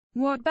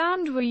What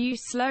band were you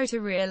slow to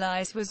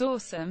realize was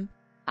awesome?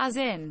 As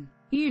in,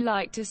 you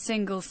liked a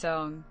single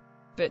song,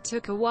 but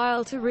took a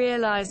while to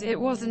realize it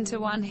wasn't a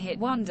one-hit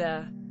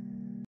wonder.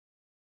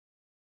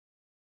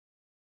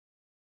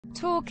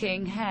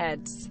 Talking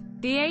Heads.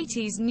 The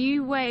 80s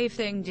new wave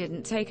thing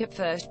didn't take at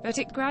first, but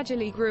it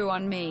gradually grew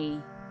on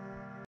me.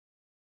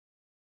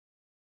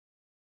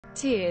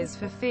 Tears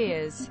for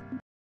Fears.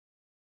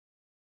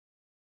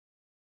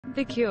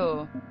 The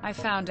Cure. I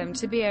found them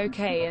to be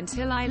okay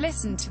until I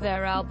listened to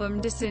their album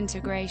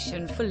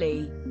Disintegration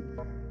fully.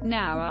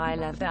 Now I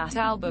love that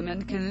album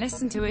and can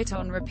listen to it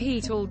on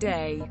repeat all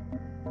day.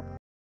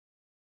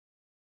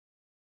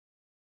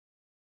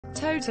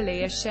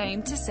 Totally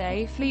Ashamed to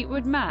Say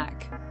Fleetwood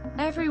Mac.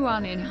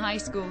 Everyone in high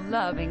school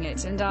loving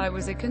it and I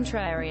was a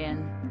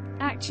contrarian.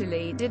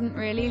 Actually didn't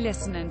really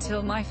listen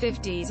until my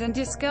 50s and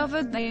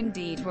discovered they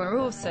indeed were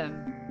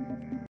awesome.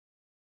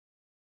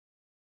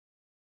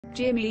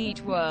 Jimmy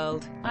Eat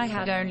World. I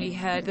had only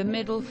heard the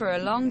middle for a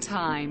long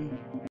time.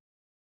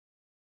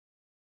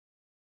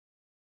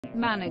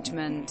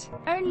 Management.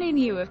 Only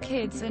knew of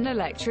Kids and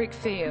Electric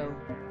Feel.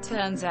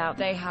 Turns out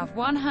they have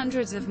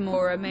hundreds of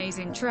more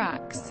amazing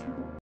tracks.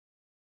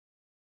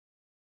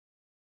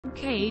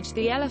 Cage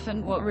the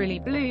Elephant. What really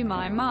blew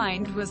my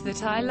mind was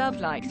that I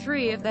loved like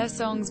 3 of their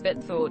songs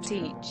but thought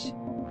each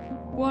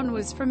one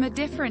was from a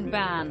different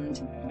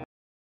band.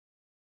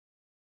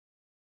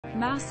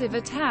 Massive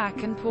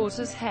Attack and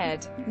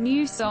Portishead.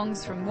 New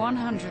songs from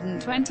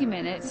 120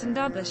 Minutes and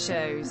other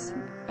shows.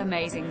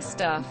 Amazing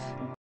stuff.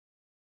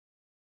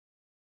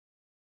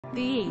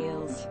 The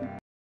Eels.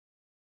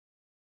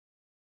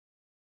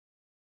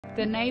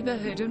 The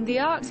Neighborhood and the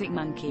Arctic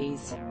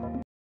Monkeys.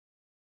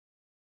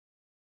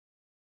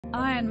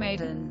 Iron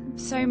Maiden.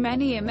 So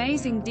many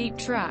amazing deep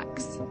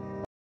tracks.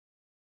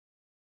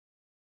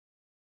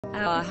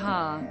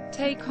 Aha.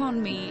 Take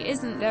On Me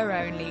isn't their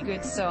only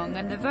good song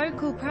and the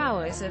vocal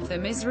prowess of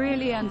them is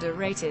really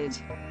underrated.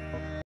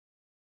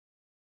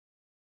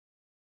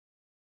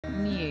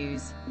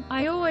 Muse.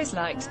 I always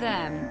liked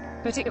them,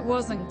 but it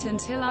wasn't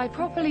until I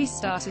properly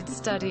started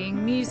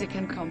studying music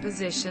and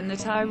composition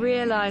that I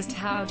realized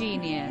how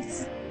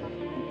genius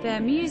their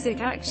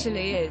music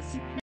actually is.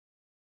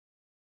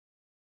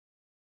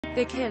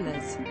 The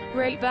Killers.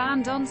 Great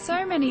band on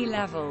so many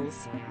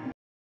levels.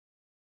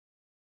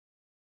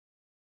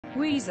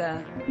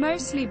 Weezer.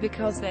 Mostly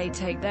because they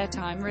take their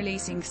time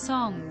releasing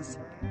songs.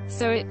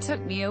 So it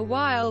took me a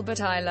while but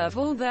I love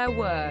all their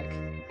work.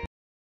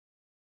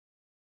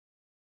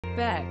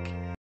 Beck.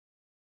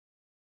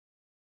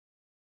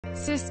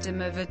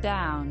 System of a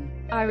Down.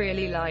 I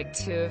really liked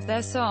 2 of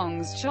their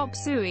songs, Chop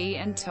Suey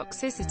and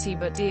Toxicity,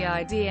 but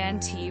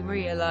didn't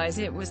realize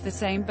it was the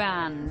same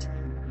band.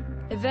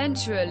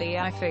 Eventually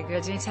I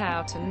figured it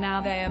out and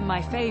now they are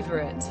my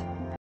favorite.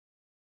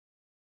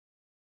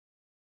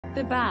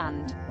 The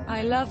Band.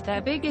 I loved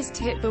their biggest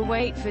hit The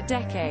Wait for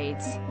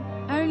decades,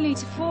 only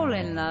to fall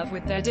in love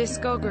with their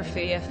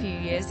discography a few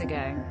years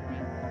ago.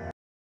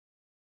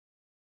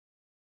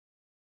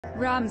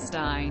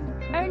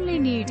 Rammstein. Only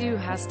knew Du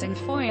hast ein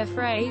Feuer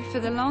frei for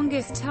the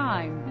longest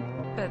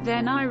time, but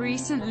then I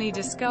recently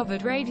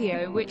discovered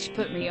Radio, which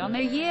put me on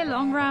a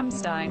year-long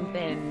Rammstein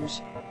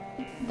binge.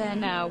 They're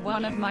now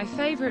one of my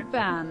favorite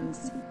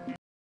bands.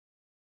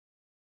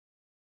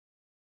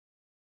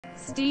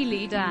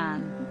 Steely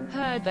Dan.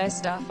 Heard their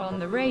stuff on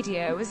the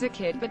radio as a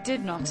kid but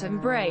did not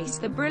embrace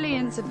the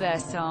brilliance of their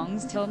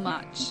songs till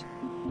much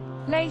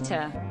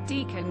later.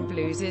 Deacon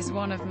Blues is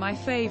one of my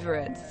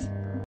favorites.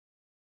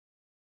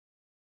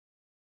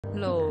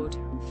 Lord.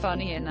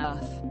 Funny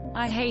enough,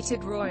 I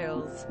hated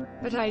Royals,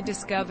 but I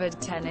discovered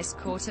Tennis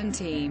Court and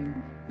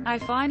Team. I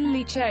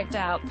finally checked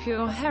out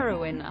Pure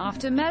Heroine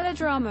after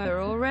Melodrama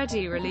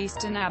already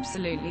released and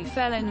absolutely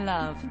fell in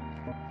love.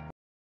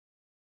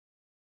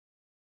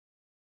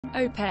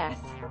 Opeth.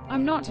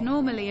 I'm not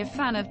normally a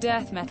fan of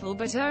death metal,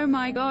 but oh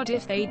my god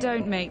if they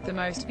don't make the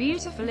most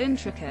beautiful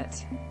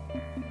intricate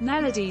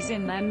melodies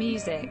in their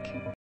music.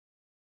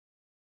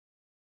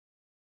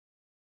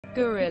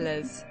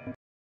 Gorillaz.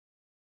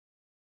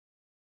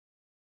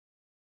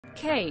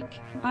 Cake.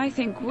 I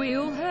think we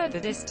all heard The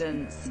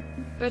Distance,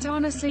 but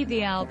honestly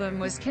the album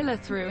was killer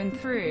through and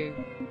through,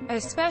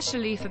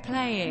 especially for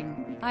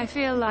playing. I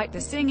feel like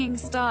the singing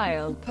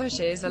style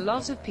pushes a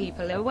lot of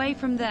people away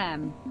from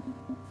them.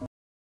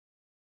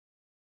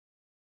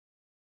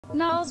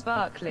 Gnarls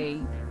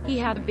Barkley. He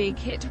had a big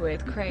hit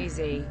with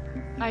Crazy.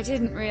 I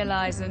didn't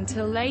realize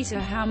until later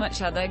how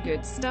much other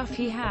good stuff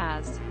he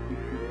has.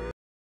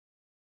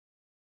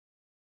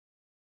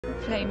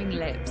 Flaming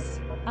Lips.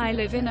 I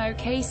live in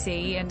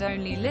OKC and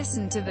only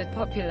listen to the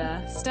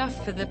popular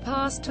stuff for the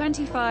past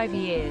 25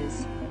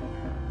 years.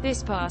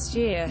 This past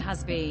year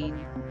has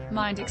been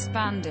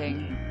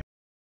mind-expanding.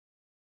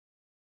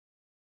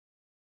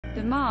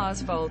 The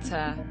Mars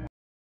Volta.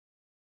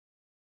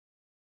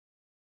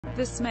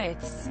 The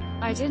Smiths.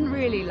 I didn't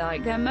really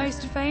like their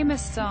most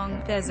famous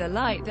song, There's a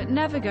Light That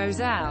Never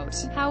Goes Out,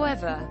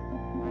 however,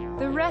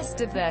 the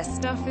rest of their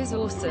stuff is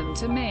awesome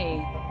to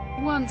me.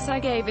 Once I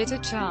gave it a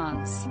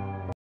chance.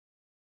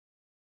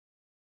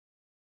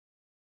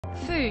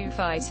 Foo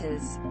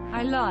Fighters.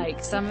 I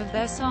like some of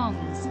their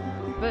songs,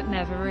 but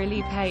never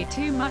really paid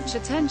too much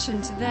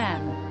attention to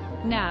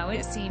them. Now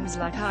it seems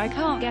like I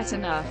can't get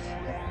enough.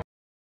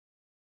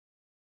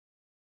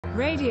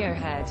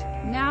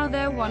 Radiohead. Now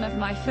they're one of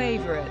my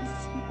favorites.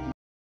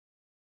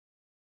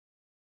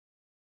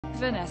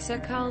 Vanessa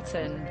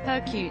Carlton.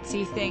 Her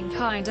cutesy thing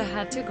kinda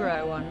had to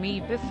grow on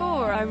me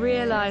before I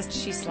realized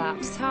she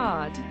slaps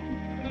hard.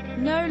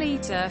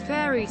 Nolita.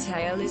 Fairy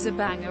Tale is a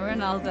banger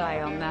and I'll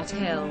die on that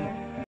hill.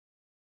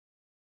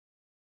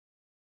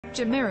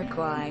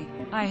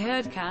 Jamiroquai. I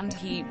heard Canned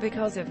Heat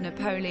because of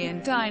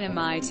Napoleon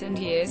Dynamite and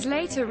years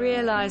later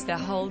realized their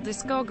whole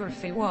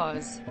discography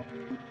was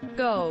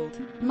gold.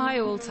 My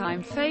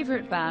all-time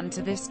favorite band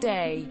to this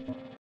day.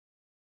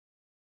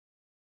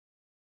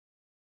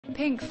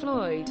 Pink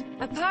Floyd.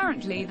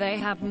 Apparently they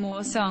have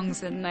more songs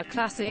than their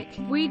classic,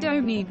 We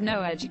Don't Need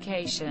No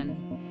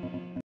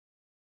Education.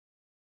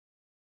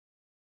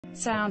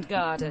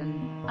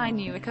 Soundgarden. I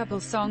knew a couple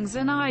songs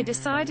and I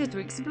decided to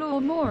explore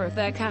more of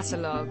their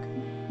catalog.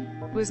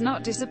 Was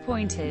not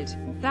disappointed.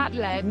 That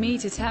led me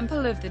to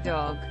Temple of the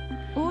Dog,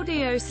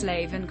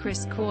 Audioslave and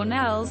Chris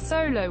Cornell's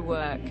solo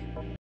work.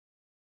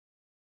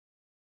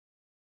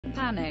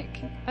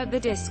 Panic! At the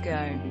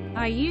Disco.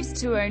 I used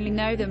to only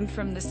know them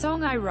from the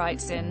song I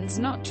Write Sins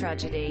Not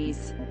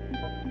Tragedies.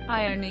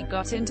 I only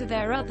got into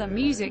their other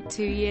music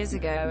 2 years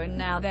ago and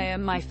now they are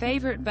my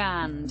favorite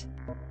band.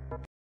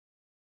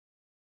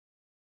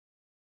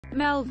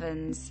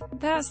 Melvins.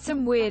 That's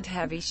some weird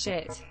heavy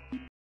shit.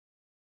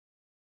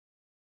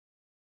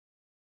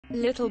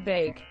 Little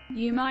Big.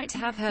 You might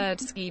have heard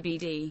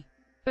Skibidi,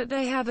 but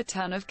they have a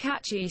ton of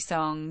catchy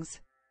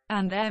songs,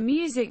 and their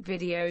music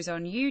videos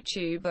on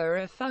YouTube are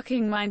a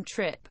fucking mind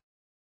trip.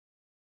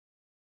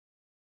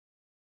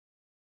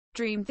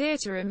 Dream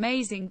Theater.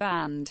 Amazing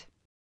band.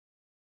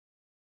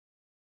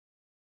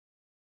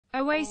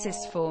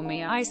 Oasis. For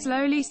me, I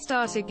slowly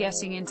started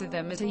getting into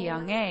them at a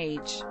young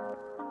age.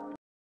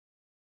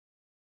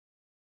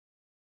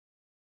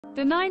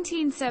 The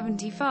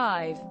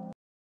 1975.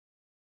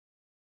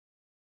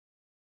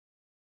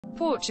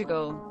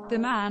 Portugal. The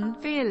Man,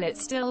 Feel It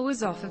Still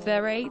was off of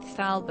their 8th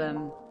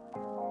album.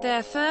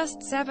 Their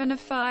first 7 of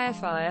Fire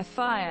Fire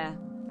Fire.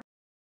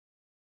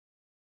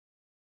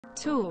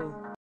 Tool.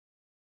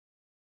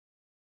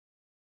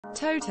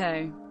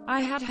 Toto. I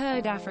had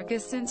heard Africa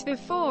since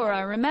before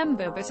I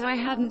remember, but I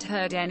hadn't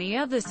heard any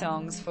other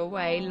songs for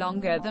way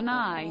longer than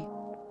I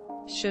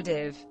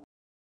should've.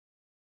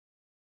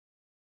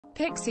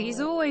 Pixies.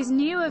 Always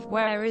knew of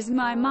Where Is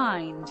My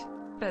Mind,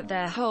 but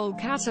their whole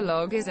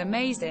catalog is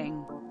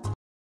amazing.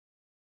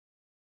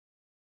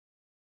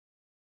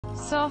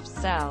 Soft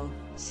Cell.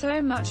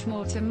 So much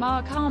more to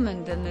Mark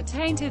Almond than the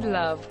Tainted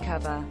Love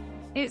cover.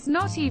 It's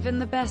not even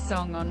the best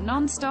song on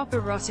Non-Stop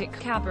Erotic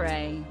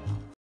Cabaret.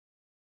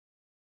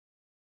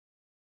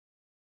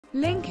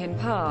 Linkin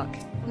Park.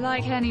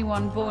 Like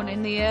anyone born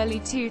in the early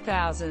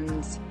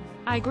 2000s,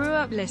 I grew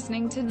up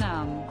listening to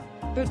Numb.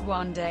 But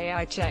one day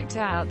I checked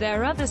out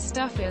their other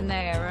stuff and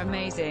they are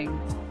amazing.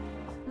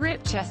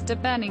 Rip Chester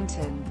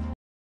Bennington.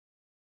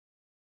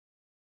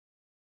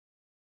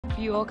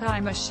 Bjork.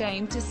 I'm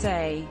ashamed to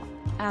say,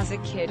 as a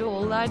kid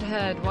all I'd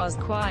heard was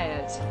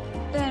Quiet.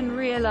 Then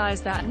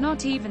realized that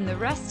not even the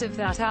rest of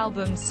that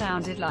album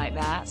sounded like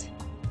that,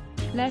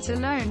 let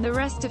alone the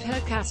rest of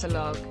her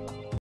catalog.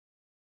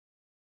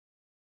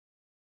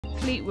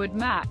 Fleetwood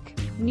Mac.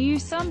 Knew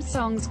some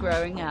songs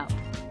growing up.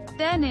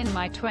 Then in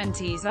my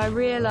 20s I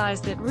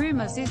realized that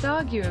Rumours is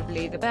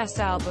arguably the best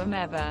album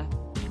ever.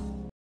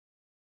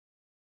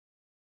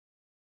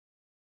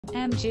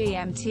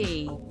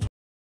 MGMT.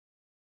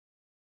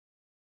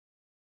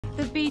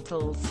 The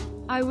Beatles.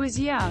 I was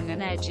young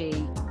and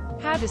edgy.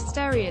 Had a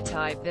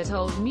stereotype that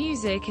old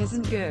music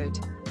isn't good.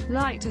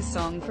 Liked a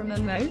song from a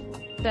Mo.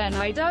 Then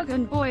I dug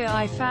and boy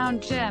I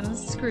found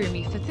gems. Screw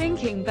me for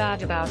thinking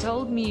bad about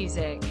old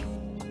music.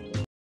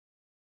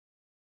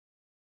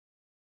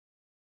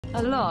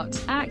 A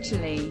lot,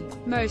 actually.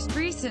 Most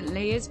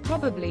recently is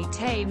probably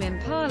Tame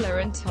Impala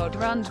and Todd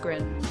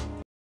Rundgren.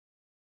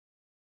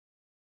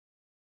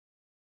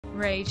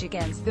 Rage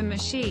Against the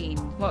Machine.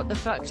 What the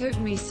fuck took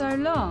me so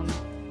long?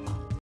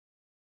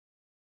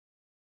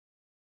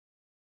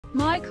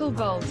 Michael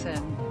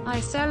Bolton. I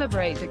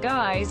celebrate the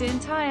guy's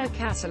entire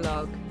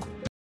catalog.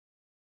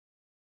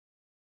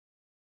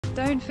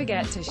 Don't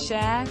forget to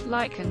share,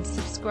 like and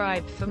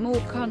subscribe for more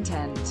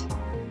content.